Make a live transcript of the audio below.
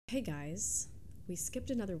Hey guys, we skipped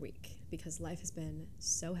another week because life has been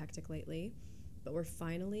so hectic lately, but we're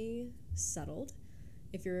finally settled.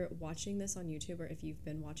 If you're watching this on YouTube or if you've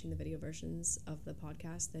been watching the video versions of the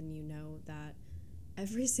podcast, then you know that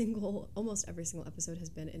almost every single episode has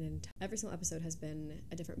been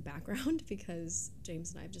a different background because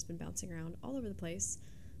James and I have just been bouncing around all over the place.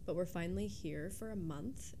 But we're finally here for a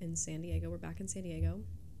month in San Diego. We're back in San Diego.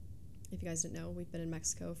 If you guys didn't know, we've been in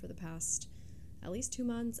Mexico for the past at least 2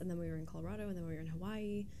 months, and then we were in Colorado, and then we were in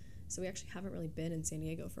Hawaii. So we actually haven't really been in San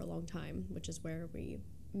Diego for a long time, which is where we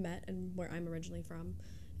met and where I'm originally from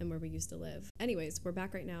and where we used to live. Anyways, we're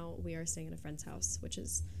back right now. We are staying at a friend's house, which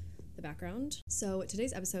is the background. So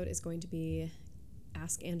today's episode is going to be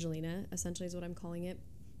Ask Angelina, essentially is what I'm calling it.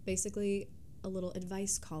 Basically, a little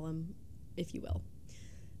advice column, if you will.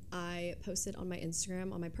 I posted on my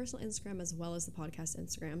Instagram, on my personal Instagram, as well as the podcast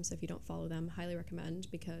Instagram. So if you don't follow them, highly recommend,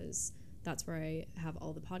 because that's where I have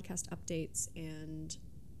all the podcast updates and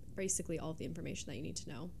basically all of the information that you need to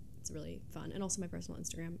know. It's really fun. And also my personal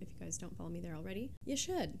Instagram. If you guys don't follow me there already, you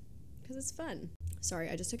should, because it's fun.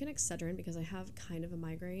 Sorry, I just took an Excedrin because I have kind of a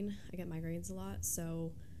migraine. I get migraines a lot,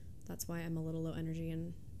 so that's why I'm a little low energy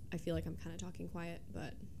and I feel like I'm kind of talking quiet,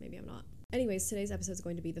 but maybe I'm not. Anyways, today's episode is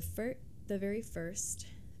going to be the very first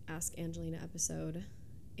Ask Angelina episode,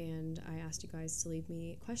 and I asked you guys to leave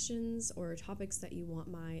me questions or topics that you want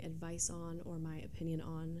my advice on or my opinion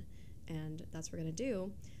on, and that's what we're gonna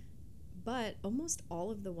do. But almost all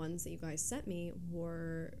of the ones that you guys sent me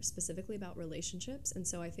were specifically about relationships, and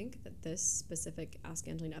so I think that this specific Ask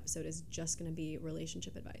Angelina episode is just gonna be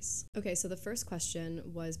relationship advice. Okay, so the first question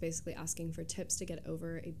was basically asking for tips to get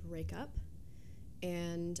over a breakup,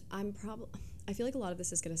 and I feel like a lot of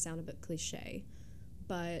this is gonna sound a bit cliche,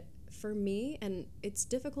 but for me, and it's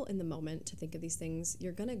difficult in the moment to think of these things,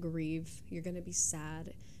 you're gonna grieve, you're gonna be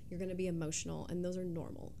sad, you're gonna be emotional, and those are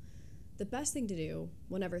normal. The best thing to do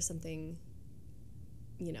whenever something,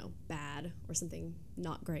 bad or something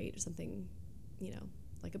not great or something,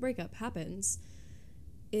 like a breakup happens,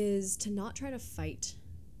 is to not try to fight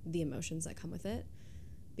the emotions that come with it,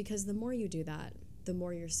 because the more you do that, the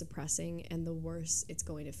more you're suppressing and the worse it's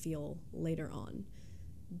going to feel later on.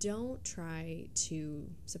 Don't try to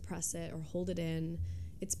suppress it or hold it in.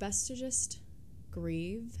 It's best to just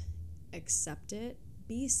grieve, accept it,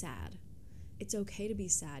 be sad. It's okay to be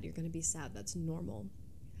sad. You're going to be sad. That's normal.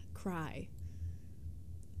 Cry.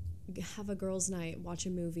 Have a girls' night. Watch a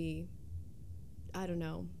movie. I don't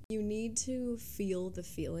know. You need to feel the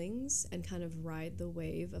feelings and kind of ride the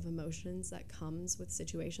wave of emotions that comes with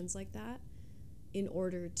situations like that in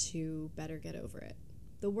order to better get over it.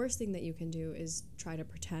 The worst thing that you can do is try to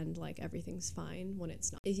pretend like everything's fine when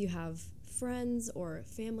it's not. If you have friends or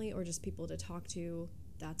family or just people to talk to,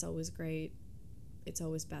 that's always great. It's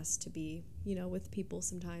always best to be, with people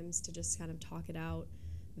sometimes, to just kind of talk it out,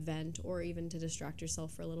 vent, or even to distract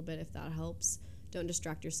yourself for a little bit if that helps. Don't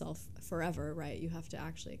distract yourself forever, right? You have to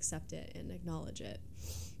actually accept it and acknowledge it.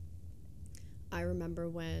 I remember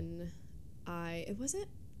when I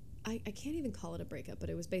can't even call it a breakup,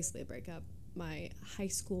 but it was basically a breakup. My high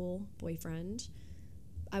school boyfriend,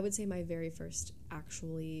 I would say my very first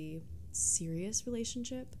actually serious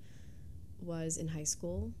relationship was in high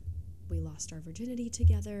school. We lost our virginity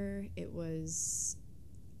together. I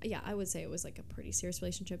would say it was like a pretty serious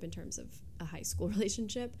relationship in terms of a high school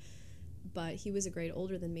relationship, but he was a grade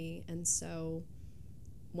older than me, and so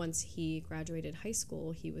once he graduated high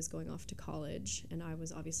school, he was going off to college, and I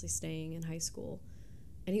was obviously staying in high school,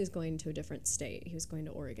 and he was going to a different state. He was going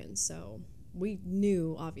to Oregon, so we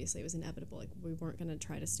knew, obviously, it was inevitable. Like, we weren't going to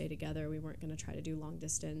try to stay together. We weren't going to try to do long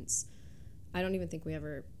distance. I don't even think we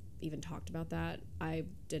ever even talked about that. I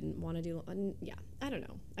didn't want to do, I don't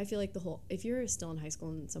know. I feel like if you're still in high school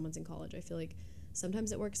and someone's in college, I feel like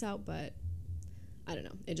sometimes it works out, but I don't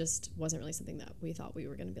know. It just wasn't really something that we thought we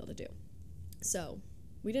were going to be able to do. So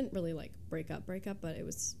we didn't really break up, but it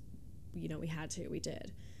was, we had to, we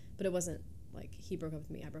did. But it wasn't like he broke up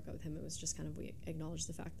with me, I broke up with him. It was just kind of, we acknowledged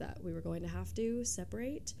the fact that we were going to have to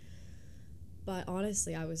separate. But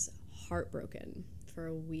honestly, I was heartbroken for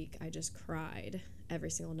a week. I just cried every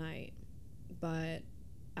single night. But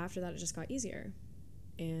after that, it just got easier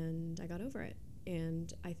and I got over it.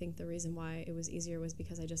 And I think the reason why it was easier was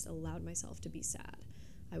because I just allowed myself to be sad.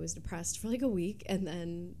 I was depressed for like a week, and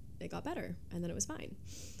then it got better, and then it was fine.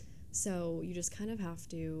 So you just kind of have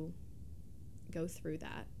to go through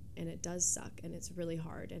that. And it does suck, and it's really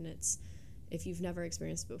hard, and if you've never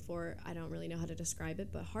experienced it before, I don't really know how to describe it,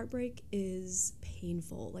 but heartbreak is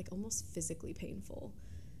painful, like almost physically painful.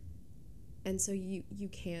 And so you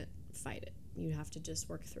can't fight it. You have to just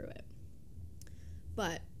work through it.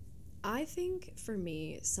 But I think for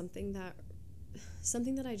me, something that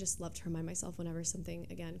I just love to remind myself whenever something,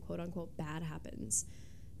 again, quote unquote, bad happens,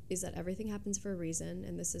 is that everything happens for a reason.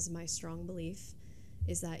 And this is my strong belief,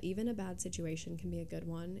 is that even a bad situation can be a good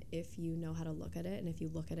one if you know how to look at it. And if you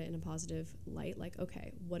look at it in a positive light, like,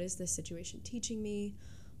 okay, what is this situation teaching me?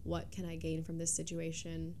 What can I gain from this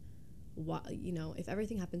situation? What, you know, if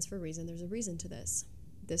everything happens for a reason, there's a reason to this.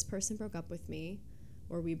 This person broke up with me,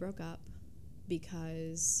 or we broke up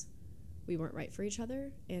because we weren't right for each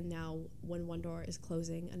other, and now when one door is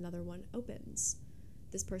closing, another one opens.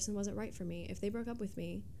 This person wasn't right for me. If they broke up with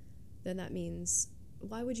me, then that means,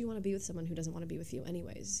 why would you want to be with someone who doesn't want to be with you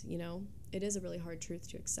anyways, you know? It is a really hard truth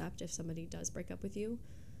to accept if somebody does break up with you,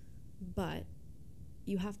 but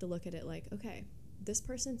you have to look at it like, okay, this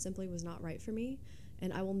person simply was not right for me,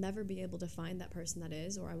 and I will never be able to find that person that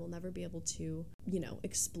is, or I will never be able to, you know,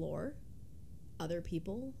 explore other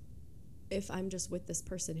people if I'm just with this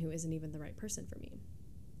person who isn't even the right person for me.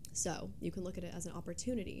 So you can look at it as an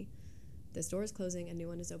opportunity. This door is closing, a new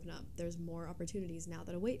one is open up. There's more opportunities now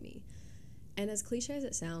that await me. And as cliche as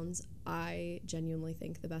it sounds, I genuinely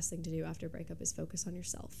think the best thing to do after a breakup is focus on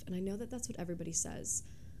yourself. And I know that that's what everybody says,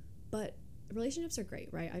 but relationships are great,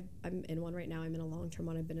 right? I'm in one right now. I'm in a long-term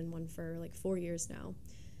one. I've been in one for like 4 years now.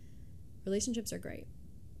 Relationships are great,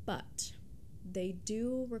 but they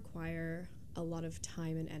do require a lot of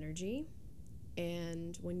time and energy.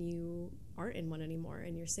 And when you aren't in one anymore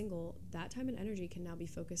and you're single, that time and energy can now be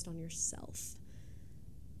focused on yourself.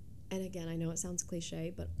 And again, I know it sounds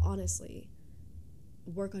cliche, but honestly,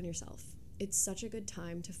 work on yourself. It's such a good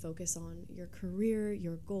time to focus on your career,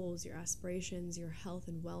 your goals, your aspirations, your health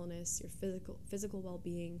and wellness, your physical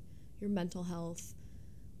well-being, your mental health,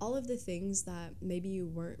 all of the things that maybe you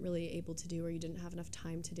weren't really able to do or you didn't have enough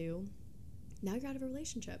time to do. Now you're out of a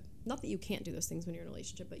relationship. Not that you can't do those things when you're in a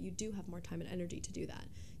relationship, but you do have more time and energy to do that.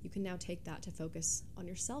 You can now take that to focus on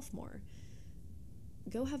yourself more.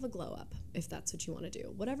 Go have a glow up if that's what you want to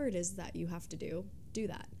do. Whatever it is that you have to do, do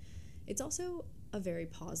that. It's also a very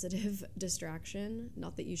positive distraction.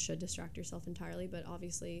 Not that you should distract yourself entirely, but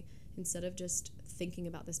obviously instead of just thinking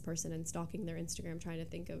about this person and stalking their Instagram, trying to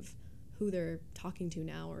think of who they're talking to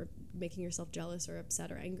now or making yourself jealous or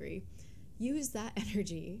upset or angry, use that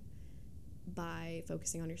energy by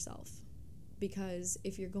focusing on yourself. Because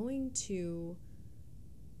if you're going to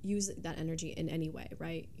use that energy in any way,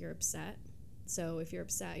 right? You're upset. So if you're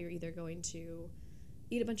upset, you're either going to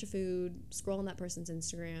eat a bunch of food, scroll on that person's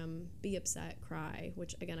Instagram, be upset, cry,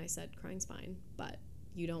 which again, I said crying's fine, but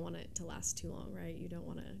you don't want it to last too long, right? You don't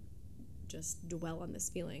want to just dwell on this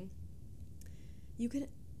feeling. You can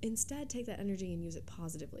instead take that energy and use it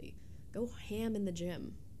positively. Go ham in the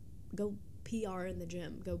gym. Go PR in the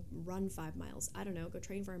gym, go run 5 miles, I don't know, go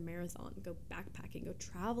train for a marathon, go backpacking, go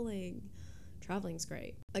traveling. Traveling's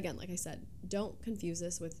great. Again, like I said, don't confuse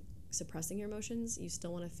this with suppressing your emotions. You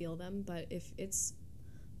still want to feel them, but if it's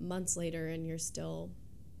months later and you're still,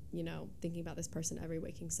 you know, thinking about this person every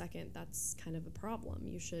waking second, that's kind of a problem.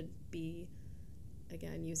 You should be,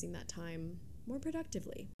 again, using that time more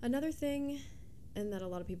productively. Another thing, and that a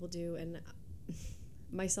lot of people do, and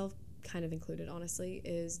myself kind of included, honestly,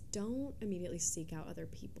 is don't immediately seek out other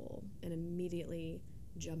people and immediately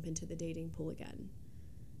jump into the dating pool again.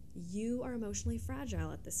 You are emotionally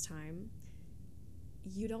fragile at this time.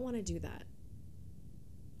 You don't want to do that.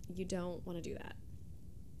 You don't want to do that.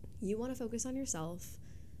 You want to focus on yourself.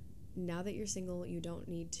 Now that you're single, you don't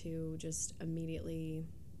need to just immediately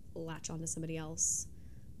latch onto somebody else.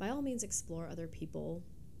 By all means, explore other people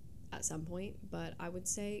at some point, but I would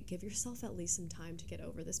say give yourself at least some time to get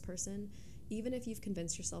over this person. Even if you've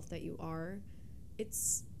convinced yourself that you are,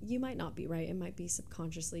 you might not be, right? It might be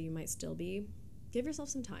subconsciously, you might still be. Give yourself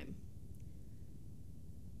some time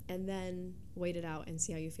and then wait it out and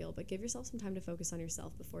see how you feel, but give yourself some time to focus on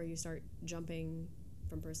yourself before you start jumping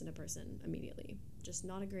from person to person immediately. Just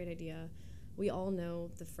not a great idea. We all know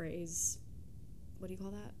the phrase, what do you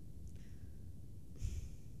call that?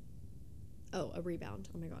 Oh, a rebound.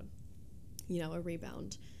 Oh my God. You know, a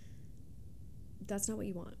rebound. That's not what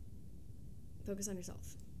you want. Focus on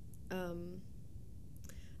yourself.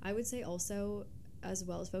 I would say also, as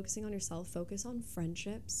well as focusing on yourself, focus on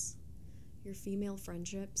friendships, your female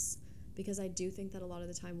friendships, because I do think that a lot of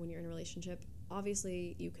the time when you're in a relationship,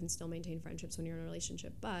 obviously you can still maintain friendships when you're in a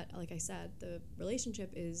relationship, but like I said, the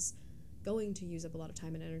relationship is going to use up a lot of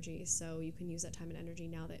time and energy, so you can use that time and energy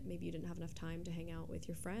now that maybe you didn't have enough time to hang out with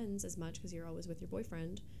your friends as much because you're always with your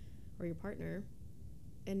boyfriend or your partner,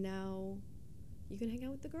 and now you can hang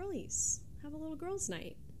out with the girlies, have a little girls'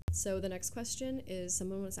 night. So the next question is,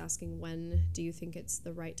 someone was asking, when do you think it's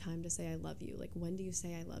the right time to say I love you? Like, when do you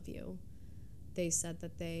say I love you? They said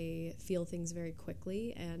that they feel things very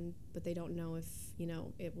quickly, but they don't know if,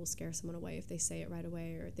 it will scare someone away if they say it right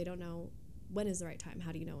away, or they don't know when is the right time.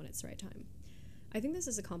 How do you know when it's the right time? I think this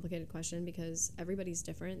is a complicated question because everybody's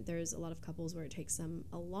different. There's a lot of couples where it takes them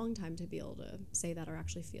a long time to be able to say that or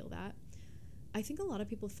actually feel that. I think a lot of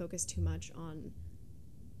people focus too much on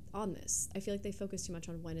this. I feel like they focus too much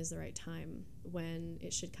on when is the right time, when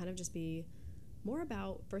it should kind of just be more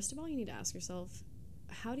about, first of all, you need to ask yourself,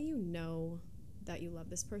 how do you know that you love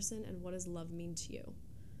this person, and what does love mean to you?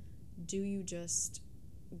 Do you just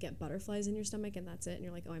get butterflies in your stomach and that's it, and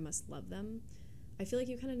you're like, oh, I must love them? I feel like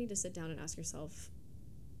you kind of need to sit down and ask yourself,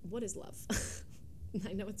 what is love?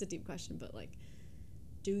 I know it's a deep question, but like,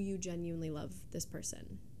 do you genuinely love this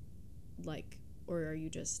person? Like, or are you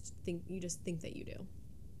just think that you do?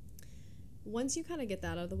 Once you kind of get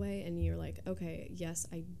that out of the way and you're like, okay, yes,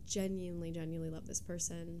 I genuinely love this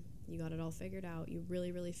person, you got it all figured out, you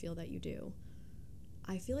really, really feel that you do,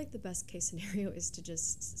 I feel like the best case scenario is to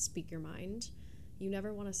just speak your mind. You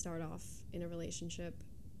never want to start off in a relationship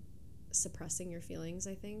suppressing your feelings,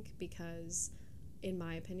 I think, because in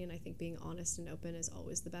my opinion, I think being honest and open is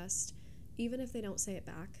always the best, even if they don't say it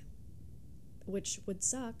back, which would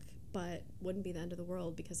suck, but wouldn't be the end of the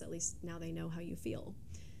world because at least now they know how you feel.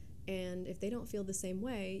 And if they don't feel the same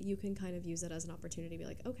way, you can kind of use it as an opportunity to be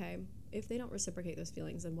like, okay, if they don't reciprocate those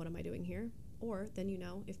feelings, then what am I doing here? Or then,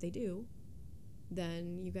 if they do,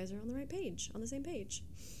 then you guys are on the same page.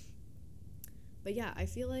 But yeah, I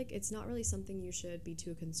feel like it's not really something you should be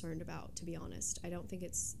too concerned about, to be honest. I don't think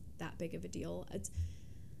it's that big of a deal. It's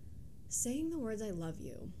saying the words I love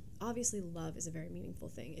you. Obviously, love is a very meaningful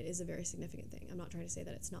thing. It is a very significant thing. I'm not trying to say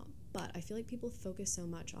that it's not. But I feel like people focus so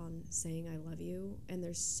much on saying I love you, and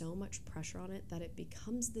there's so much pressure on it that it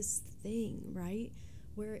becomes this thing, right?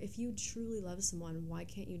 Where if you truly love someone, why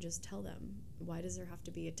can't you just tell them? Why does there have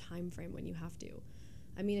to be a time frame when you have to?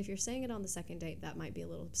 I mean, if you're saying it on the second date, that might be a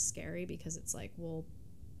little scary because it's like, well,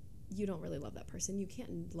 you don't really love that person. You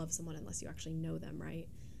can't love someone unless you actually know them, right?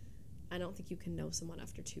 I don't think you can know someone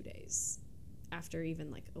after 2 days, after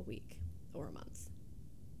even like a week or a month.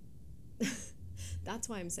 That's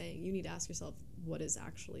why I'm saying you need to ask yourself, what is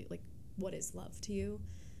love to you?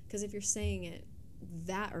 Because if you're saying it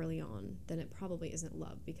that early on, then it probably isn't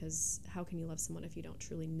love, because how can you love someone if you don't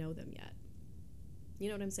truly know them yet? You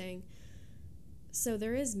know what I'm saying? So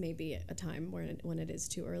there is maybe a time when it is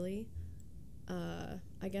too early.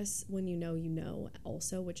 I guess when you know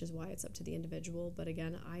also, which is why it's up to the individual. But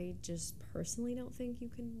again, I just personally don't think you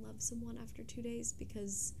can love someone after 2 days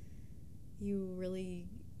because you really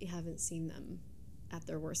haven't seen them at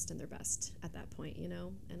their worst and their best at that point, and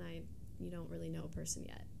you don't really know a person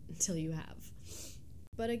yet until you have.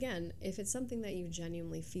 But again, if it's something that you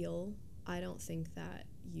genuinely feel, I don't think that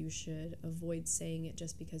you should avoid saying it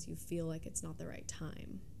just because you feel like it's not the right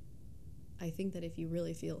time. I think that if you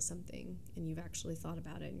really feel something and you've actually thought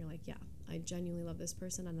about it and you're like, yeah, I genuinely love this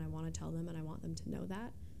person and I want to tell them and I want them to know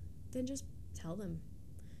that, then just tell them.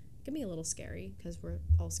 It can be a little scary because we're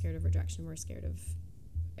all scared of rejection. We're scared of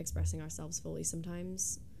expressing ourselves fully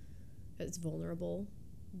sometimes. It's vulnerable.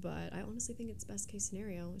 But I honestly think it's best case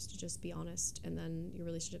scenario is to just be honest, and then your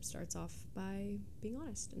relationship starts off by being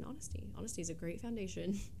honest and honesty. Honesty is a great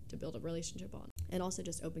foundation to build a relationship on. And also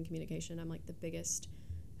just open communication. I'm like the biggest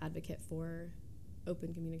advocate for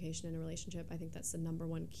open communication in a relationship. I think that's the number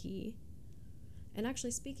one key. And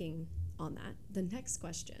actually, speaking on that, the next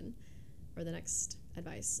question or the next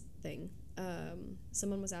advice thing,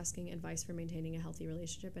 someone was asking advice for maintaining a healthy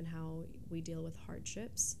relationship and how we deal with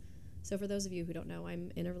hardships. So for those of you who don't know,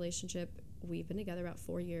 I'm in a relationship. We've been together about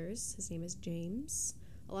 4 years. His name is James.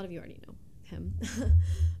 A lot of you already know him.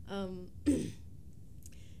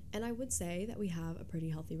 And I would say that we have a pretty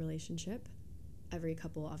healthy relationship. Every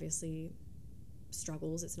couple obviously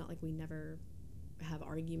struggles. It's not like we never have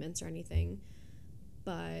arguments or anything.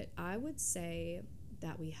 But I would say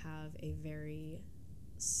that we have a very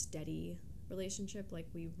steady relationship. Like,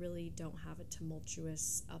 we really don't have a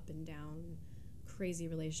tumultuous up and down crazy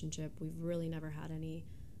relationship. We've really never had any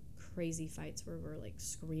crazy fights where we're like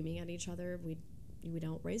screaming at each other. We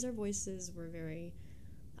don't raise our voices.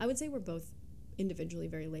 I would say we're both individually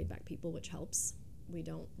very laid back people, which helps. We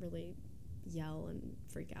don't really yell and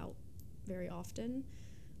freak out very often.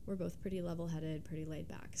 We're both pretty level-headed, pretty laid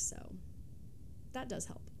back, so that does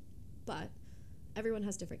help. But everyone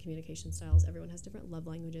has different communication styles. Everyone has different love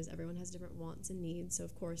languages. Everyone has different wants and needs. So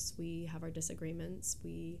of course we have our disagreements.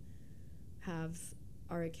 We have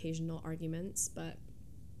our occasional arguments, but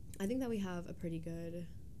I think that we have a pretty good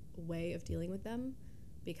way of dealing with them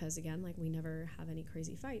because, again, like, we never have any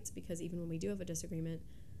crazy fights because even when we do have a disagreement,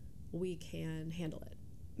 we can handle it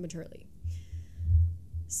maturely.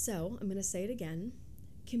 So I'm going to say it again,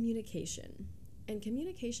 communication. And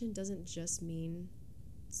communication doesn't just mean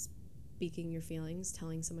speaking your feelings,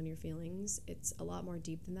 telling someone your feelings. It's a lot more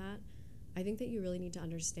deep than that. I think that you really need to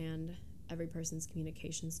understand every person's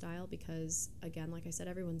communication style because, again, like I said,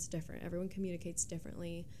 everyone's different. Everyone communicates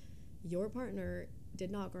differently. Your partner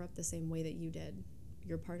did not grow up the same way that you did.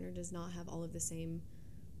 Your partner does not have all of the same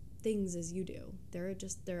things as you do. They're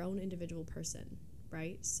just their own individual person,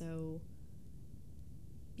 right? So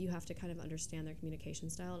you have to kind of understand their communication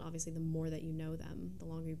style, and obviously the more that you know them, the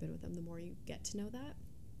longer you've been with them, the more you get to know that.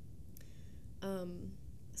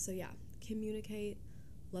 So yeah, communicate,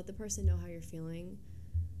 let the person know how you're feeling.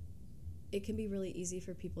 It can be really easy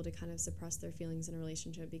for people to kind of suppress their feelings in a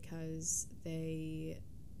relationship because they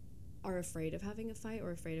are afraid of having a fight or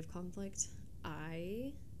afraid of conflict.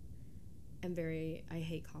 I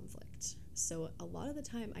hate conflict. So a lot of the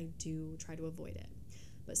time I do try to avoid it.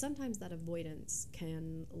 But sometimes that avoidance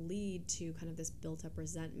can lead to kind of this built up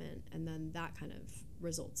resentment, and then that kind of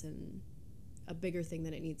results in a bigger thing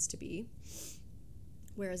than it needs to be.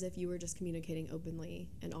 Whereas if you were just communicating openly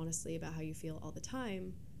and honestly about how you feel all the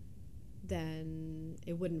time, then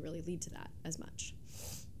it wouldn't really lead to that as much.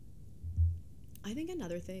 I think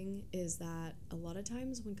another thing is that a lot of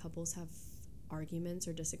times when couples have arguments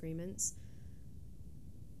or disagreements,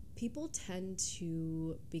 people tend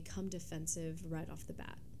to become defensive right off the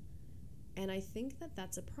bat. And I think that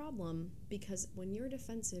that's a problem because when you're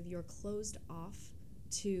defensive, you're closed off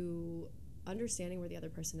to understanding where the other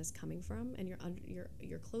person is coming from, and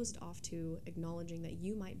you're closed off to acknowledging that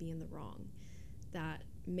you might be in the wrong, that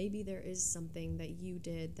maybe there is something that you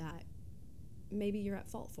did that maybe you're at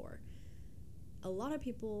fault for. A lot of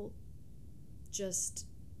people just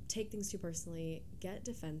take things too personally, get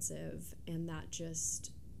defensive, and that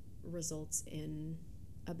just results in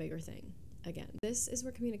a bigger thing. Again, this is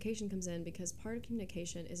where communication comes in, because part of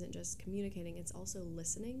communication isn't just communicating, it's also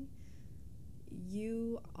listening.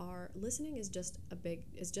 Listening is just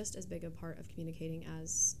as big a part of communicating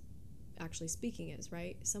as actually speaking is,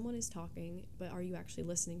 right? Someone is talking, but are you actually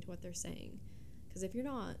listening to what they're saying? Because if you're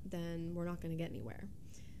not, then we're not going to get anywhere.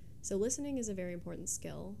 So listening is a very important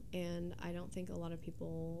skill, and I don't think a lot of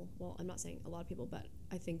people, well, I'm not saying a lot of people, but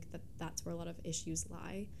I think that that's where a lot of issues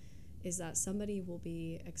lie, is that somebody will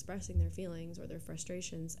be expressing their feelings or their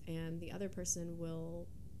frustrations, and the other person will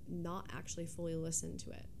not actually fully listen to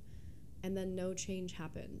it. And then no change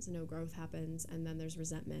happens, no growth happens, and then there's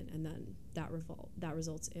resentment, and then that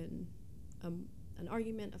results in an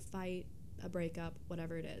argument, a fight, a breakup,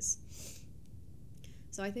 whatever it is.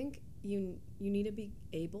 So I think you need to be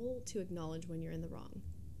able to acknowledge when you're in the wrong.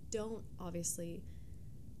 Don't obviously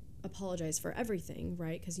apologize for everything,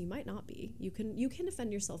 right? Because you might not be. You can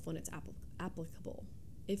defend yourself when it's applicable.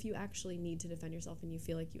 If you actually need to defend yourself and you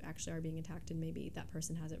feel like you actually are being attacked and maybe that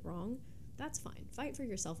person has it wrong, that's fine. Fight for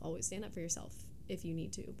yourself always. Stand up for yourself if you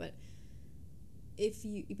need to. But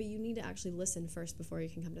you need to actually listen first before you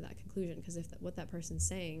can come to that conclusion, because if what that person's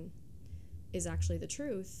saying is actually the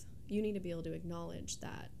truth, you need to be able to acknowledge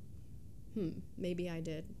that, maybe I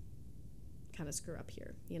did kind of screw up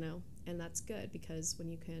here, And that's good, because when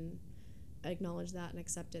you can acknowledge that and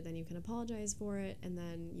accept it, then you can apologize for it, and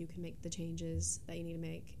then you can make the changes that you need to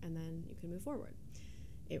make, and then you can move forward.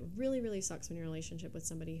 It really, really sucks when you're in a relationship with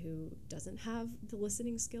somebody who doesn't have the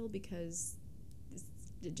listening skill, because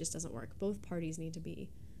it just doesn't work. Both parties need to be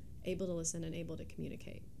able to listen and able to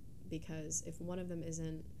communicate, because if one of them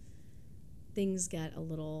isn't, things get a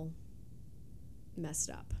little messed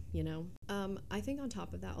up, I think on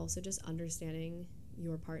top of that, also just understanding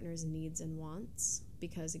your partner's needs and wants,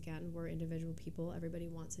 because again, we're individual people. Everybody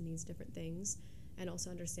wants and needs different things, and also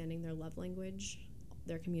understanding their love language,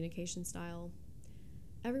 their communication style.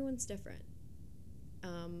 Everyone's different.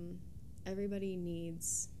 Everybody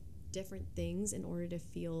needs different things in order to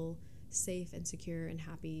feel safe and secure and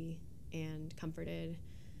happy and comforted.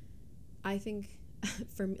 I think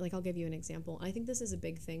for me, I'll give you an example. I think this is a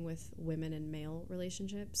big thing with women and male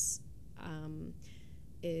relationships,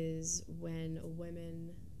 is when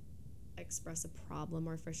women express a problem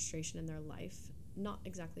or frustration in their life, not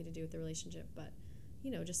exactly to do with the relationship, but,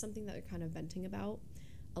 just something that they're kind of venting about.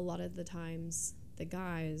 A lot of the times, the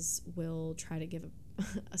guys will try to give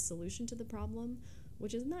a solution to the problem,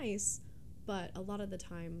 which is nice, but a lot of the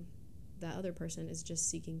time, the other person is just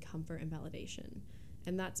seeking comfort and validation.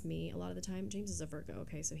 And that's me a lot of the time. James is a Virgo,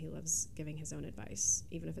 okay, so he loves giving his own advice,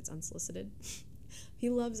 even if it's unsolicited. He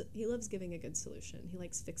loves giving a good solution. He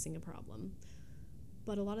likes fixing a problem.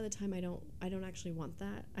 But a lot of the time, I don't actually want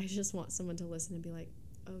that. I just want someone to listen and be like,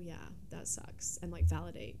 oh yeah, that sucks, and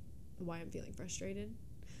validate why I'm feeling frustrated.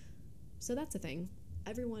 So that's the thing.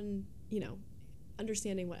 Everyone,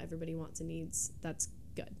 understanding what everybody wants and needs, that's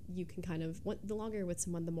good. You can kind of, the longer you're with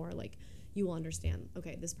someone, the more like you will understand,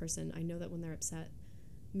 okay, this person, I know that when they're upset,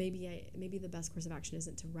 maybe the best course of action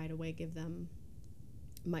isn't to right away give them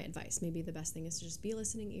my advice. Maybe the best thing is to just be a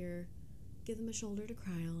listening ear, give them a shoulder to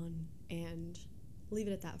cry on, and leave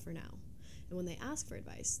it at that for now. And when they ask for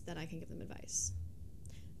advice, then I can give them advice.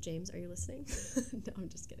 James, are you listening? No, I'm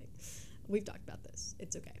just kidding. We've talked about this.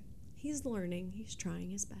 It's okay. He's learning. He's trying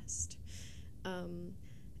his best. And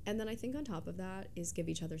then I think on top of that is give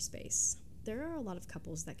each other space. There are a lot of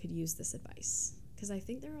couples that could use this advice, because I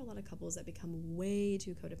think there are a lot of couples that become way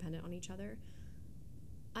too codependent on each other.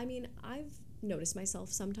 I mean, I've noticed myself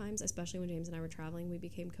sometimes, especially when James and I were traveling, we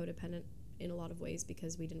became codependent in a lot of ways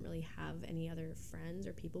because we didn't really have any other friends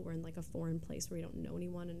or people. We're in like a foreign place where we don't know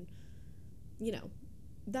anyone, and you know,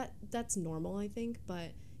 that's normal, I think,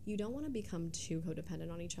 but you don't want to become too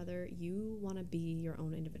codependent on each other. You want to be your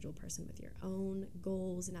own individual person with your own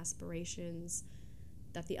goals and aspirations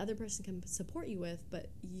that the other person can support you with, but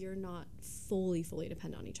you're not fully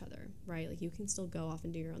dependent on each other, right? Like, you can still go off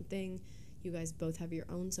and do your own thing. You guys both have your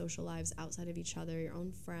own social lives outside of each other, your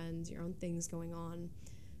own friends, your own things going on.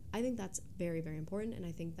 I think that's very, very important, and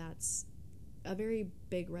I think that's a very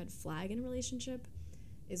big red flag in a relationship,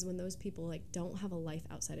 is when those people like don't have a life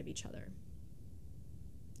outside of each other.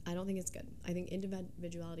 I don't think it's good. I think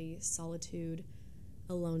individuality, solitude,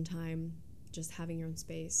 alone time, just having your own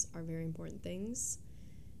space are very important things.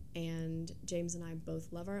 And James and I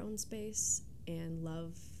both love our own space and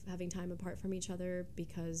love having time apart from each other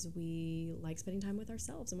because we like spending time with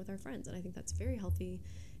ourselves and with our friends. And I think that's very healthy,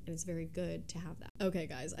 and it's very good to have that. Okay,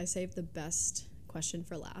 guys, I saved the best question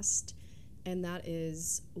for last, and that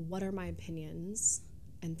is, what are my opinions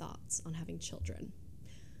and thoughts on having children?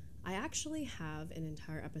 I actually have an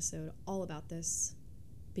entire episode all about this,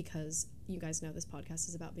 because you guys know this podcast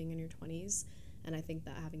is about being in your 20s, and I think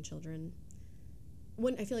that having children,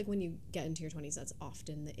 I feel like when you get into your 20s, that's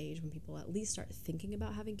often the age when people at least start thinking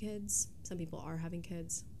about having kids. Some people are having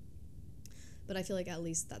kids, but I feel like at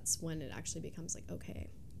least that's when it actually becomes like, okay,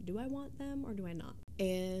 do I want them or do I not?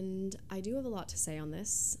 And I do have a lot to say on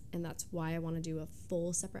this, and that's why I want to do a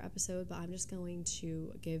full separate episode, but I'm just going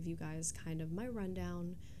to give you guys kind of my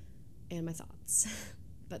rundown and my thoughts.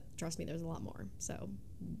 But trust me, there's a lot more. So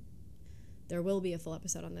there will be a full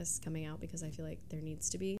episode on this coming out, because I feel like there needs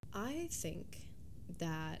to be. I think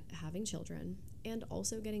that having children and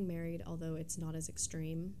also getting married, although it's not as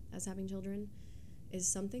extreme as having children, is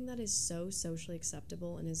something that is so socially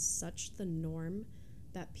acceptable and is such the norm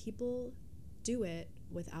that people do it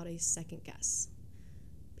without a second guess.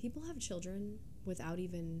 People have children without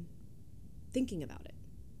even thinking about it.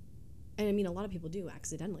 And I mean, a lot of people do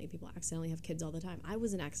accidentally. People accidentally have kids all the time. I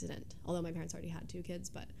was an accident, although my parents already had 2 kids,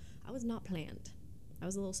 but I was not planned. I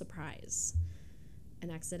was a little surprise, an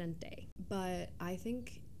accidente. But I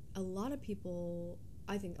think a lot of people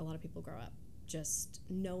grow up just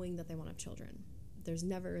knowing that they want to have children. There's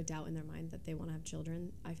never a doubt in their mind that they want to have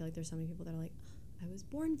children. I feel like there's so many people that are like, I was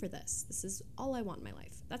born for this. This is all I want in my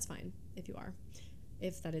life. That's fine if you are,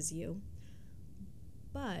 if that is you.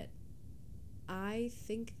 But I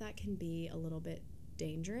think that can be a little bit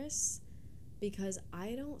dangerous, because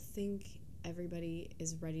I don't think everybody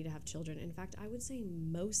is ready to have children. In fact, I would say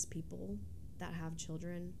most people that have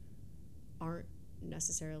children aren't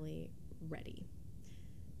necessarily ready.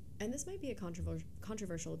 And this might be a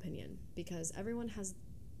controversial opinion, because everyone has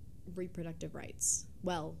reproductive rights.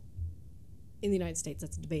 Well, in the United States,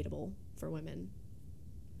 that's debatable for women.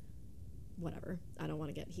 Whatever. I don't want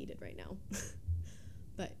to get heated right now.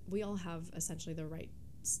 But we all have essentially the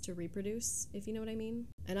rights to reproduce, if you know what I mean.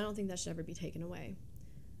 And I don't think that should ever be taken away.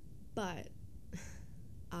 But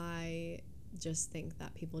I just think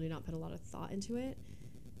that people do not put a lot of thought into it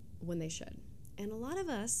when they should. And a lot of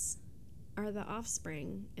us are the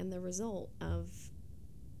offspring and the result of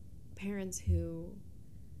parents who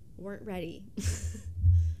weren't ready.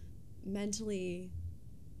 Mentally,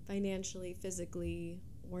 financially, physically,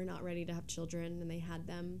 were not ready to have children, and they had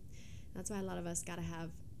them. That's why a lot of us gotta have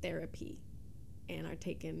therapy and are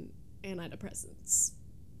taking antidepressants.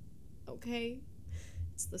 Okay?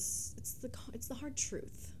 It's the hard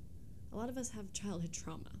truth. A lot of us have childhood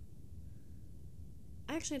trauma.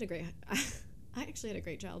 I actually had a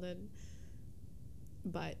great childhood,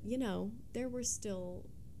 but you know, there were still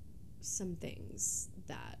some things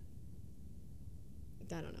that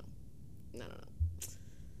I don't know.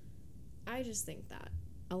 I just think that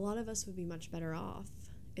a lot of us would be much better off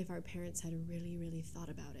if our parents had really, really thought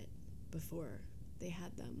about it before they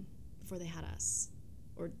had them, before they had us,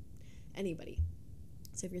 or anybody.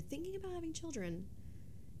 So if you're thinking about having children,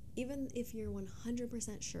 even if you're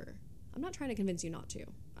 100% sure I'm not trying to convince you not to.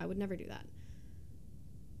 I would never do that.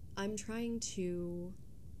 I'm trying to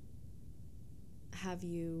have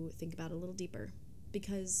you think about it a little deeper,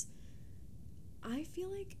 because I feel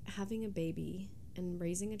like having a baby and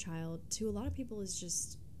raising a child to a lot of people is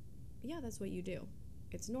just, yeah, that's what you do.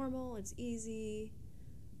 It's normal, it's easy,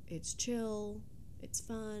 it's chill, it's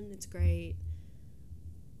fun, it's great.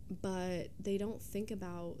 But they don't think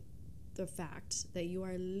about the fact that you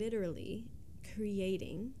are literally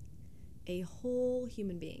creating a whole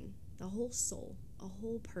human being, a whole soul, a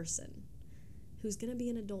whole person who's going to be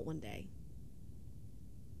an adult one day.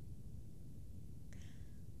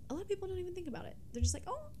 A lot of people don't even think about it. They're just like,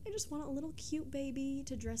 oh, I just want a little cute baby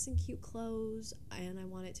to dress in cute clothes, and I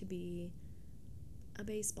want it to be a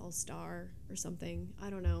baseball star or something. I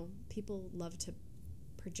don't know. People love to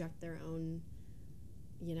project their own,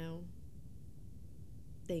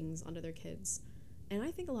 things onto their kids. And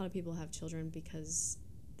I think a lot of people have children because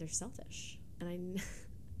they're selfish. And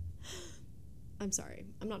I'm sorry.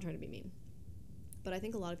 I'm not trying to be mean. But I don't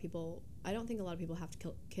think a lot of people have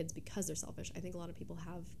kids because they're selfish. I think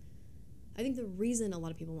the reason a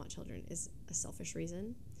lot of people want children is a selfish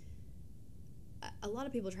reason. A lot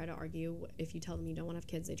of people try to argue, if you tell them you don't want to have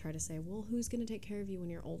kids, they try to say, well, who's going to take care of you when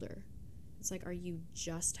you're older? It's like, are you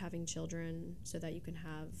just having children so that you can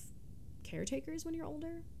have caretakers when you're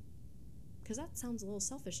older? Because that sounds a little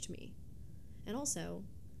selfish to me. And also,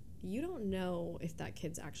 you don't know if that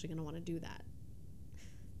kid's actually going to want to do that.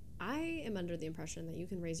 I am under the impression that you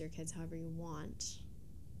can raise your kids however you want,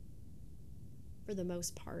 for the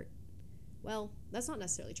most part. Well, that's not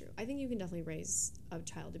necessarily true. I think you can definitely raise a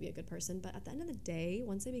child to be a good person, but at the end of the day,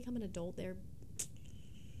 once they become an adult,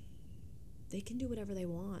 they can do whatever they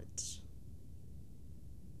want.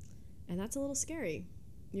 And that's a little scary.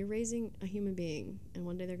 You're raising a human being, and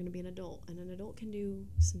one day they're going to be an adult, and an adult can do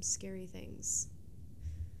some scary things.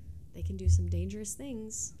 They can do some dangerous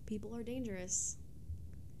things. People are dangerous.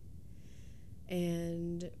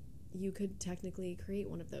 And you could technically create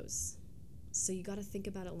one of those. So you got to think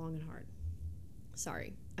about it long and hard.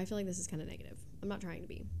 Sorry, I feel like this is kind of negative. I'm not trying to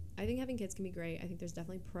be. I think having kids can be great. I think there's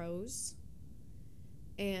definitely pros.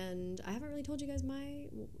 And I haven't really told you guys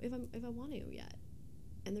if I want to yet.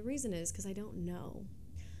 And the reason is because I don't know.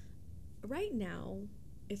 Right now,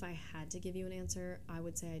 if I had to give you an answer, I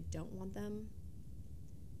would say I don't want them,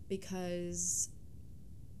 because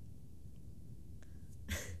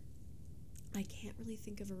I can't really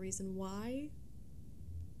think of a reason why.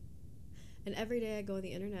 And every day I go on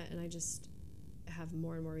the internet and I just have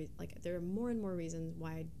more and more, there are more and more reasons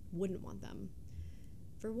why I wouldn't want them.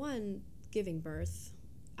 For one, giving birth.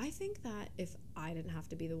 I think that if I didn't have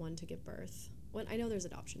to be the one to give birth, when I know there's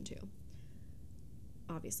adoption too,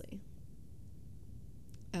 obviously,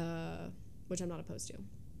 which I'm not opposed to.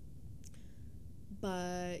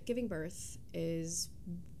 But giving birth is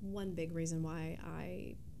one big reason why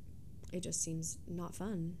it just seems not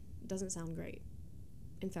fun. It doesn't sound great.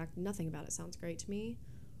 In fact, nothing about it sounds great to me.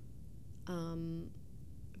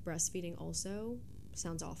 Breastfeeding also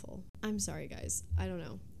sounds awful. I'm sorry, guys. I don't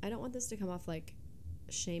know. I don't want this to come off like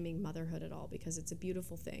shaming motherhood at all, because it's a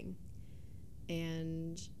beautiful thing.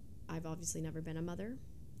 And I've obviously never been a mother,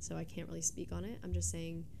 so I can't really speak on it. I'm just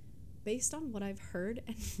saying, based on what I've heard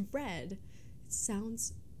and read, it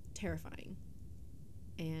sounds terrifying.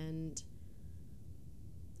 And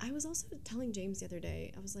I was also telling James the other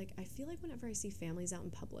day, I was like, I feel like whenever I see families out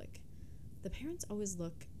in public, the parents always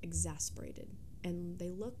look exasperated, and they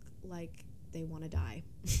look like they want to die.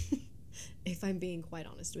 If I'm being quite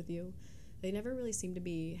honest with you. They never really seem to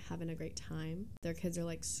be having a great time. Their kids are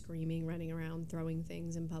like screaming, running around, throwing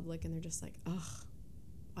things in public, and they're just like, ugh,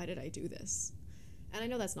 why did I do this? And I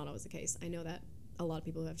know that's not always the case. I know that a lot of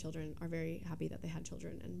people who have children are very happy that they had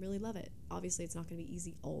children and really love it. Obviously, it's not going to be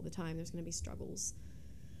easy all the time. There's going to be struggles.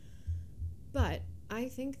 But I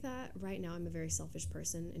think that right now I'm a very selfish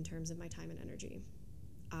person in terms of my time and energy.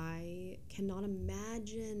 I cannot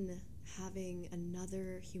imagine having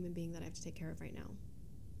another human being that I have to take care of right now,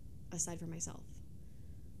 aside from myself.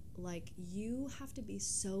 Like, you have to be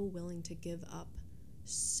so willing to give up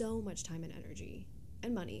so much time and energy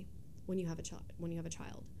and money when you have a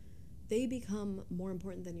child. They become more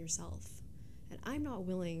important than yourself. And I'm not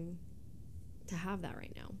willing to have that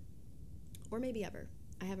right now. Or maybe ever.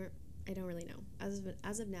 I don't really know.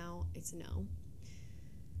 As of now, it's a no.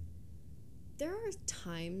 There are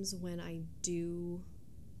times when I do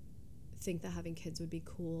think that having kids would be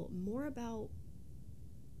cool, more about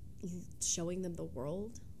showing them the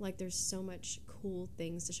world. Like, there's so much cool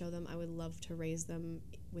things to show them. I would love to raise them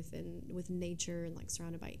with nature and like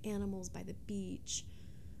surrounded by animals, by the beach.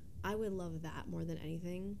 I would love that more than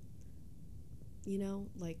anything.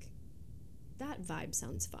 Like that vibe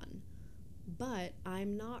sounds fun. But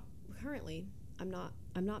I'm not currently, I'm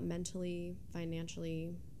not mentally,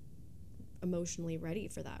 financially, emotionally ready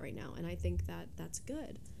for that right now. And I think that that's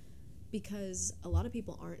good, because a lot of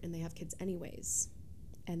people aren't, and they have kids anyways.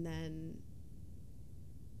 And then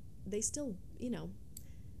they still,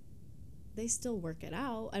 they still work it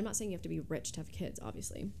out. I'm not saying you have to be rich to have kids,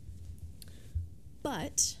 obviously.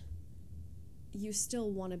 But you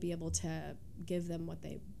still want to be able to give them what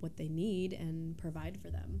they need and provide for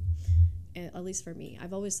them. At least for me.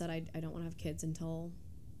 I've always said I don't want to have kids until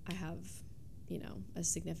I have, a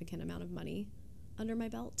significant amount of money under my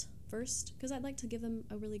belt first, because I'd like to give them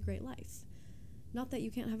a really great life. Not that you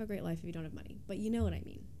can't have a great life if you don't have money, but you know what I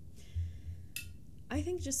mean. I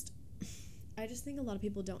just think a lot of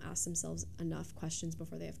people don't ask themselves enough questions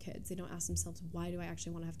before they have kids. They don't ask themselves, why do I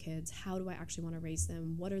actually want to have kids? How do I actually want to raise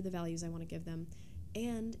them? What are the values I want to give them?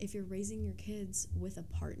 And if you're raising your kids with a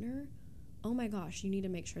partner, oh my gosh, you need to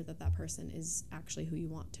make sure that that person is actually who you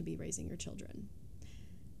want to be raising your children.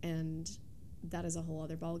 And that is a whole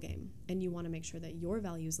other ballgame. And you want to make sure that your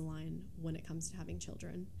values align when it comes to having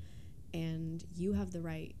children. And you have the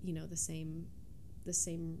right, you have the same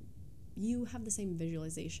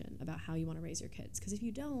visualization about how you want to raise your kids. Because if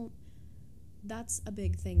you don't, that's a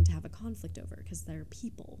big thing to have a conflict over, because they're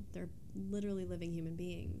people. They're literally living human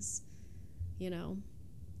beings,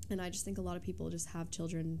 And I just think a lot of people just have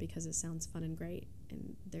children because it sounds fun and great,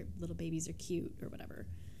 and their little babies are cute or whatever.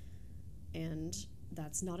 And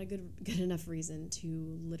that's not a good enough reason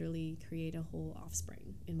to literally create a whole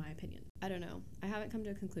offspring, in my opinion. I don't know. I haven't come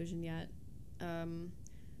to a conclusion yet.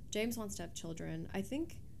 James wants to have children. I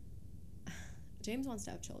think James wants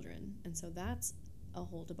to have children, and so that's a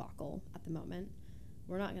whole debacle at the moment.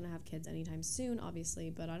 We're not going to have kids anytime soon, obviously,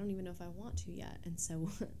 but I don't even know if I want to yet, and so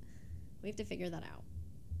we have to figure that out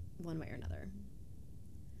one way or another.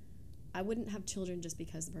 I wouldn't have children just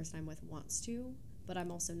because the person I'm with wants to, but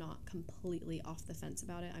I'm also not completely off the fence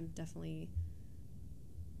about it. I'm definitely,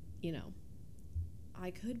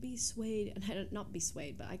 I could be swayed, and not be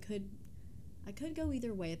swayed, but I could go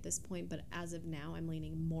either way at this point, but as of now, I'm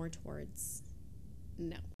leaning more towards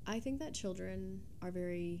no. I think that children are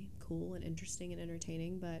very cool and interesting and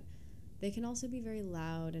entertaining, but they can also be very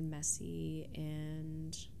loud and messy,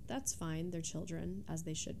 and that's fine. They're children, as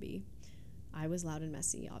they should be. I was loud and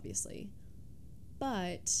messy, obviously.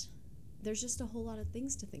 But there's just a whole lot of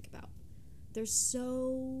things to think about. There's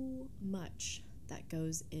so much that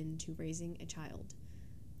goes into raising a child.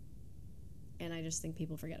 And I just think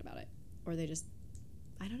people forget about it. Or they just,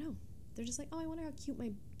 I don't know. They're just like, oh, I wonder how cute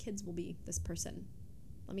my kids will be, this person.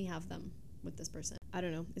 Let me have them with this person. I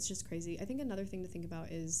don't know. It's just crazy. I think another thing to think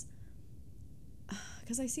about is,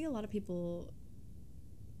 because I see a lot of people,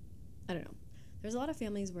 I don't know. There's a lot of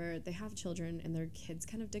families where they have children and their kids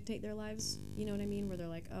kind of dictate their lives. You know what I mean? Where they're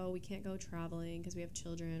like, oh, we can't go traveling because we have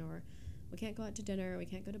children, or we can't go out to dinner, we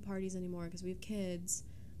can't go to parties anymore because we have kids.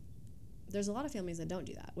 There's a lot of families that don't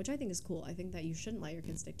do that, which I think is cool. I think that you shouldn't let your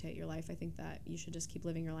kids dictate your life. I think that you should just keep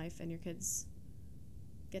living your life, and your kids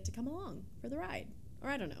get to come along for the ride. Or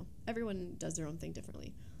I don't know. Everyone does their own thing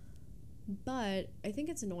differently. But I think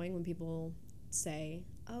it's annoying when people say,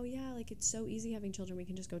 oh yeah, like it's so easy having children, we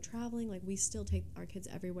can just go traveling, like we still take our kids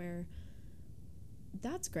everywhere.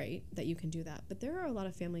 That's great that you can do that, but there are a lot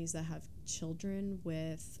of families that have children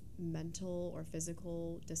with mental or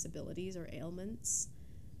physical disabilities or ailments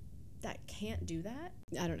that can't do that.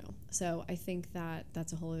 I don't know. So I think that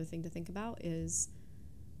that's a whole other thing to think about, is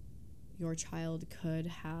your child could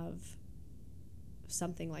have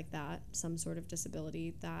something like that, some sort of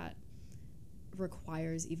disability that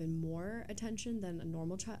requires even more attention than a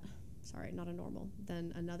normal child. Sorry, not a normal.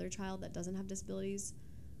 Than another child that doesn't have disabilities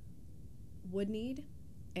would need,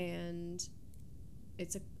 and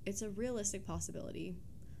it's a realistic possibility.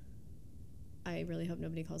 I really hope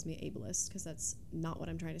nobody calls me ableist, because that's not what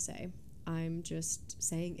I'm trying to say. I'm just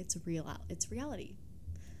saying it's reality.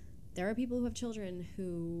 There are people who have children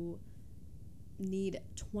who need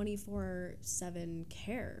 24/7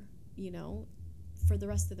 care, for the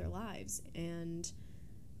rest of their lives, and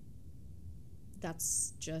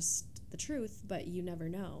that's just the truth. But you never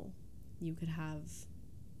know. You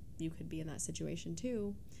could be in that situation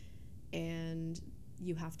too, and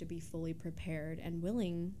you have to be fully prepared and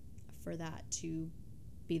willing for that to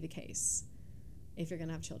be the case if you're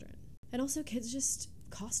gonna have children. And also, kids just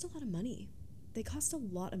cost a lot of money. They cost a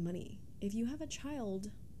lot of money. If you have a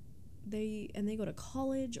child, they go to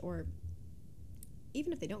college, or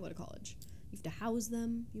even if they don't go to college, you have to house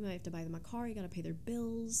them, you might have to buy them a car, you gotta pay their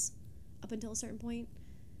bills up until a certain point,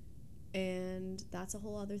 and that's a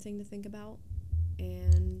whole other thing to think about.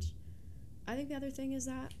 And I think the other thing is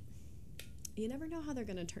that you never know how they're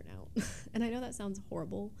going to turn out. And I know that sounds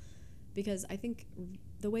horrible because I think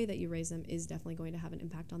the way that you raise them is definitely going to have an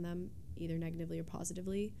impact on them, either negatively or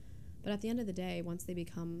positively. But at the end of the day, once they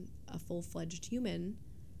become a full-fledged human,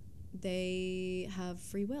 they have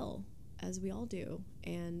free will, as we all do,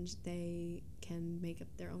 and they can make up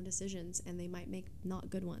their own decisions, and they might make not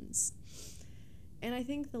good ones. And I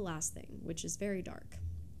think the last thing, which is very dark,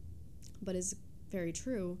 but is very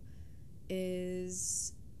true,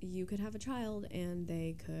 is you could have a child and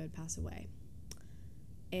they could pass away.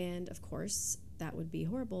 And of course, that would be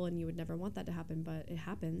horrible and you would never want that to happen, but it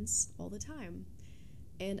happens all the time.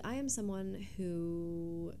 And I am someone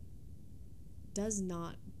who does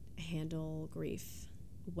not handle grief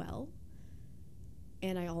well.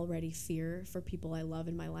 And I already fear for people I love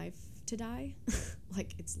in my life to die.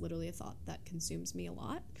 Like, it's literally a thought that consumes me a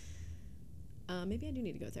lot. Maybe I do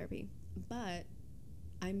need to go to therapy. But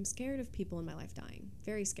I'm scared of people in my life dying.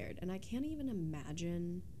 Very scared. And I can't even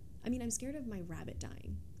imagine. I mean, I'm scared of my rabbit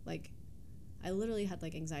dying. Like, I literally had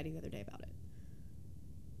like anxiety the other day about it.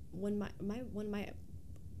 When my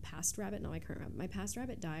past rabbit, not my current rabbit, my past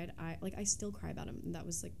rabbit died, I still cry about him. And that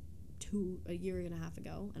was like a year and a half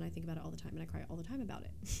ago, and I think about it all the time, and I cry all the time about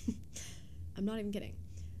it. I'm not even kidding.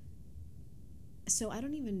 So I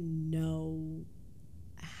don't even know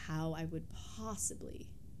how I would possibly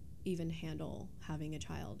even handle having a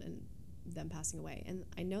child and them passing away. And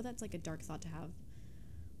I know that's like a dark thought to have,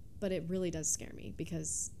 but it really does scare me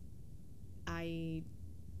because I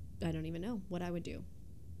don't even know what I would do.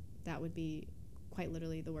 That would be quite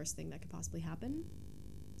literally the worst thing that could possibly happen.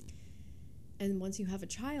 And once you have a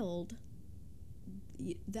child,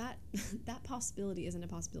 that possibility isn't a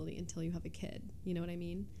possibility until you have a kid. You know what I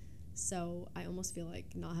mean? So I almost feel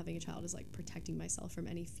like not having a child is like protecting myself from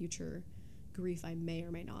any future grief I may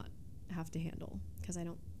or may not have to handle, because I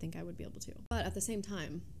don't think I would be able to. But at the same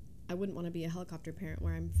time, I wouldn't want to be a helicopter parent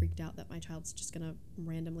where I'm freaked out that my child's just going to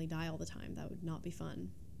randomly die all the time. That would not be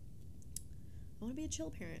fun. I want to be a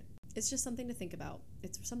chill parent. It's just something to think about.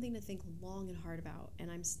 It's something to think long and hard about, and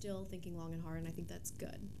I'm still thinking long and hard, and I think that's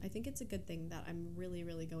good. I think it's a good thing that I'm really,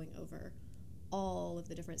 really going over all of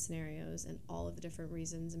the different scenarios and all of the different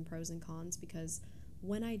reasons and pros and cons, because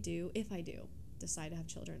when I do, if I do decide to have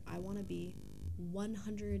children, I want to be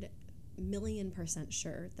 100,000,000%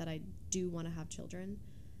 sure that I do want to have children,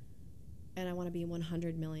 and I want to be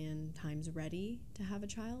 100,000,000 times ready to have a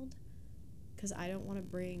child, because I don't want to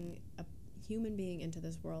bring a human being into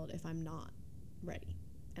this world if I'm not ready,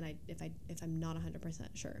 and if I'm not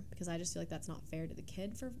 100% sure, because I just feel like that's not fair to the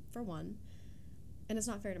kid for one, and it's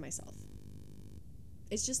not fair to myself.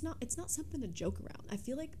 It's not something to joke around. I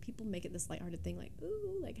feel like people make it this lighthearted thing, like,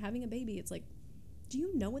 ooh, like having a baby. It's like, do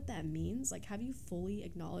you know what that means? Like, have you fully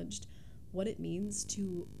acknowledged what it means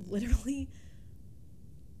to literally,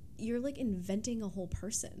 you're like inventing a whole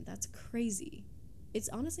person. That's crazy. It's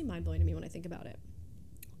honestly mind-blowing to me when I think about it.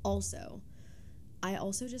 Also, I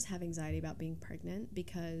also just have anxiety about being pregnant,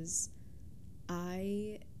 because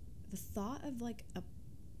the thought of like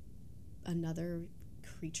another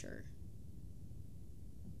creature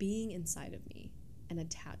being inside of me and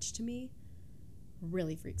attached to me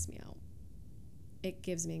really freaks me out. It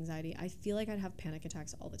gives me anxiety. I feel like I'd have panic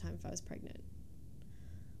attacks all the time if I was pregnant.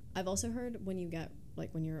 I've also heard when you're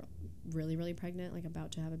really, really pregnant, like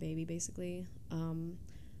about to have a baby basically,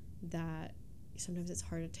 that sometimes it's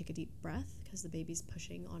hard to take a deep breath because the baby's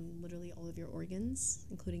pushing on literally all of your organs,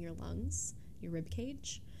 including your lungs, your rib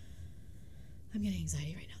cage. I'm getting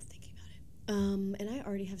anxiety right now thinking about it. And I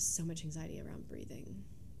already have so much anxiety around breathing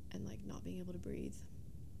and like not being able to breathe.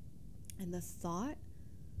 And the thought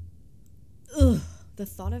of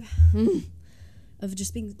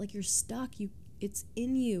just being like, you're stuck, it's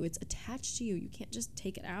in you, it's attached to you, you can't just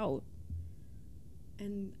take it out.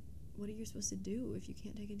 And what are you supposed to do if you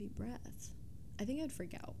can't take a deep breath? I think I'd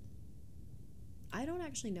freak out. I don't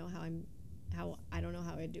actually know I don't know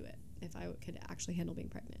how I'd do it if I could actually handle being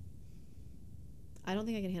pregnant. I don't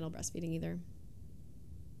think I can handle breastfeeding either.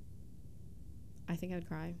 I think I would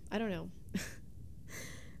cry. I don't know.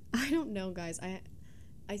 I don't know, guys. I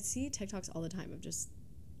see TikToks all the time of just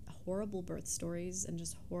horrible birth stories and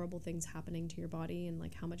just horrible things happening to your body, and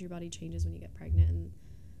like how much your body changes when you get pregnant, and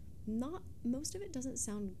most of it doesn't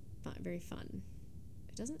sound very fun.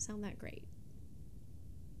 It doesn't sound that great.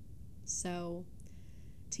 So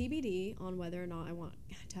TBD on whether or not I want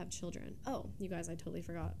to have children. Oh, you guys, I totally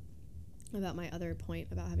forgot about my other point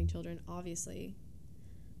about having children. Obviously,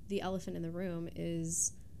 the elephant in the room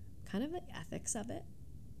is kind of the ethics of it,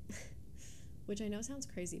 which I know sounds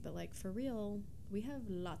crazy, but like for real, we have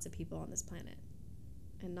lots of people on this planet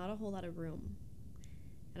and not a whole lot of room.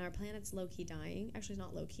 And our planet's low-key dying. Actually, it's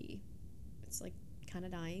not low-key. planet's like kind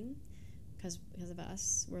of dying because of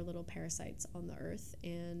us. We're little parasites on the earth,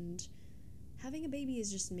 and having a baby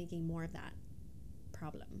is just making more of that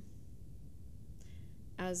problem.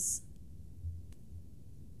 As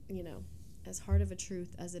you know, as hard of a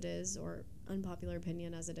truth as it is, or unpopular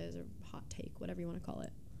opinion as it is, or hot take, whatever you want to call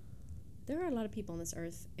it, there are a lot of people on this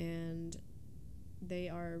earth, and they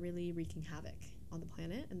are really wreaking havoc on the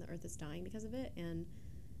planet, and the earth is dying because of it. And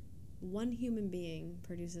one human being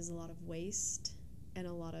produces a lot of waste and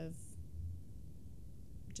a lot of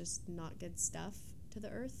just not good stuff to the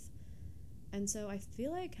earth. And so I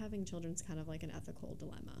feel like having children is kind of like an ethical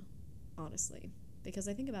dilemma, honestly, because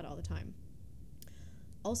I think about it all the time.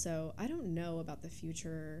 Also, I don't know about the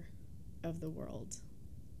future of the world.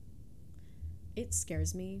 It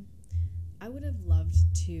scares me. I would have loved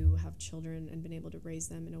to have children and been able to raise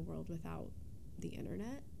them in a world without the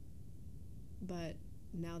internet, but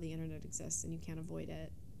now the internet exists and you can't avoid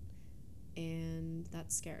it, and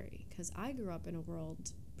that's scary because I grew up in a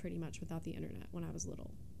world pretty much without the internet when I was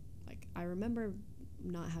little. Like, I remember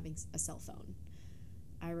not having a cell phone.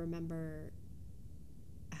 I remember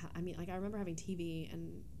having TV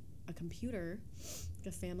and a computer, like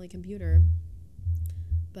a family computer,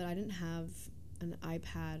 but I didn't have an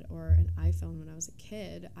iPad or an iPhone when I was a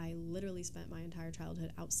kid. I literally spent my entire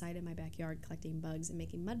childhood outside in my backyard collecting bugs and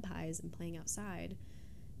making mud pies and playing outside.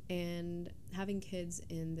 And having kids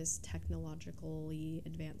in this technologically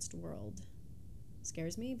advanced world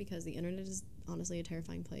scares me because the internet is honestly a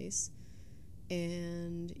terrifying place,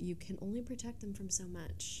 and you can only protect them from so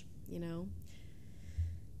much, you know?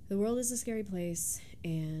 The world is a scary place,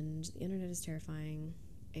 and the internet is terrifying,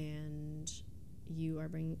 and you are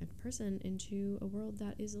bringing a person into a world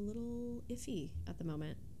that is a little iffy at the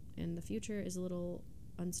moment, and the future is a little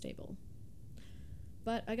unstable.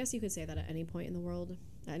 But I guess you could say that at any point in the world,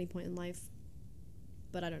 at any point in life.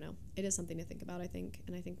 But I don't know. It is something to think about, I think,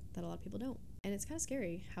 and I think that a lot of people don't. And it's kind of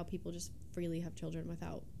scary how people just freely have children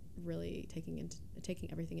without really taking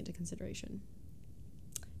everything into consideration.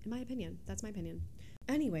 In my opinion. That's my opinion.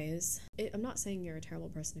 Anyways, I'm not saying you're a terrible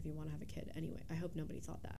person if you want to have a kid. Anyway, I hope nobody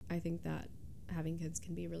thought that. I think that having kids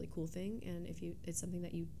can be a really cool thing, and if it's something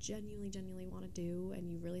that you genuinely want to do, and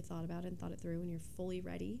you really thought about it and thought it through, and you're fully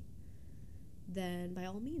ready, then by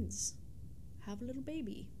all means, have a little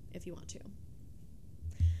baby if you want to.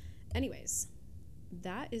 Anyways,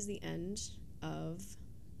 that is the end of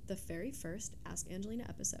the very first Ask Angelina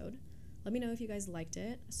episode. Let me know if you guys liked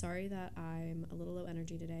it. Sorry that I'm a little low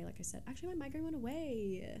energy today. Like I said, actually my migraine went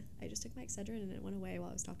away. I just took my Excedrin and it went away while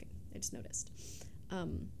I was talking. I just noticed.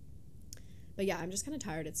 But yeah, I'm just kind of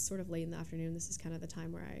tired. It's sort of late in the afternoon. This is kind of the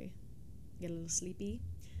time where I get a little sleepy.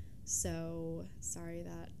 So sorry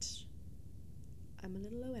that I'm a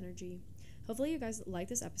little low energy. Hopefully you guys like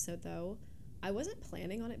this episode though. I wasn't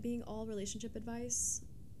planning on it being all relationship advice,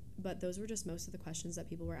 but those were just most of the questions that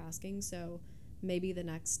people were asking. So maybe the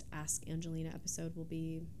next Ask Angelina episode will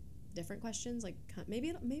be different questions. Like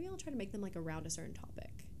maybe I'll try to make them like around a certain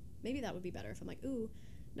topic. Maybe that would be better if I'm like, ooh,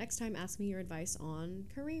 next time ask me your advice on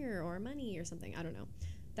career or money or something. I don't know.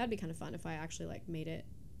 That'd be kind of fun if I actually like made it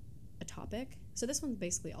a topic. So this one's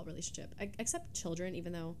basically all relationship, except children,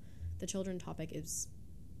 even though the children topic is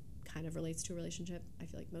kind of relates to a relationship. I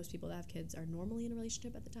feel like most people that have kids are normally in a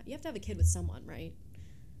relationship at the time. You have to have a kid with someone, right?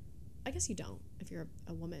 I guess you don't. If you're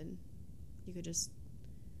a woman, you could just...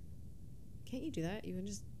 Can't you do that? You can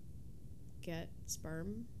just get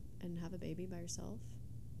sperm and have a baby by yourself?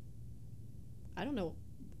 I don't know.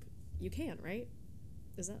 You can, right?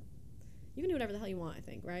 Is that... You can do whatever the hell you want, I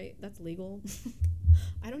think, right? That's legal.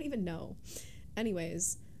 I don't even know.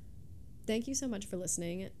 Anyways, thank you so much for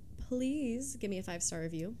listening. Please give me a 5-star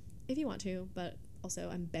review if you want to, but also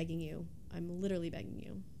I'm begging you. I'm literally begging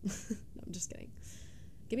you. No, I'm just kidding.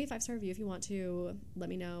 Give me a 5-star review if you want to. Let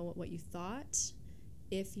me know what you thought.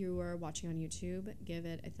 If you are watching on YouTube, give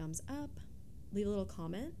it a thumbs up. Leave a little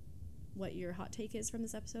comment what your hot take is from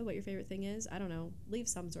this episode, what your favorite thing is. I don't know. Leave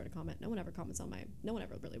some sort of comment. No one ever comments on no one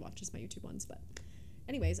ever really watches my YouTube ones, but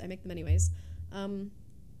anyways, I make them anyways.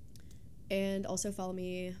 And also follow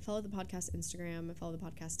the podcast Instagram, follow the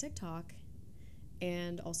podcast TikTok,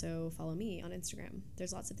 and also follow me on Instagram.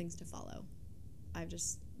 There's lots of things to follow. I've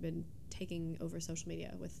just been taking over social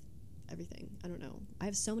media with everything. I don't know. I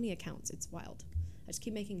have so many accounts. It's wild. I just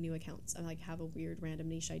keep making new accounts. I like have a weird random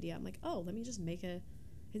niche idea. I'm like, oh, let me just make a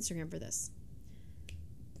Instagram for this.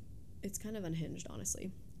 It's kind of unhinged,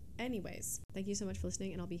 honestly. Anyways, thank you so much for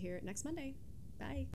listening, and I'll be here next Monday. Bye.